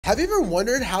Have you ever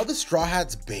wondered how the Straw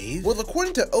Hats bathe? Well,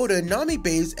 according to Oda, Nami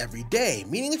bathes every day,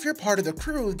 meaning if you're part of the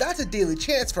crew, that's a daily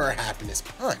chance for a happiness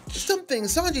punch. Something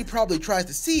Sanji probably tries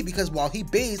to see because while he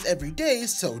bathes every day,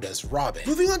 so does Robin.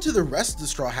 Moving on to the rest of the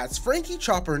Straw Hats, Frankie,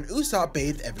 Chopper, and Usopp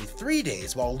bathe every 3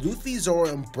 days, while Luffy, Zoro,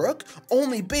 and Brook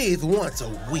only bathe once a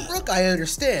week. Brook I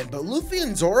understand, but Luffy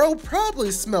and Zoro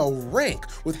probably smell rank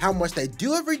with how much they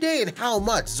do every day and how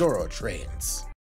much Zoro trains.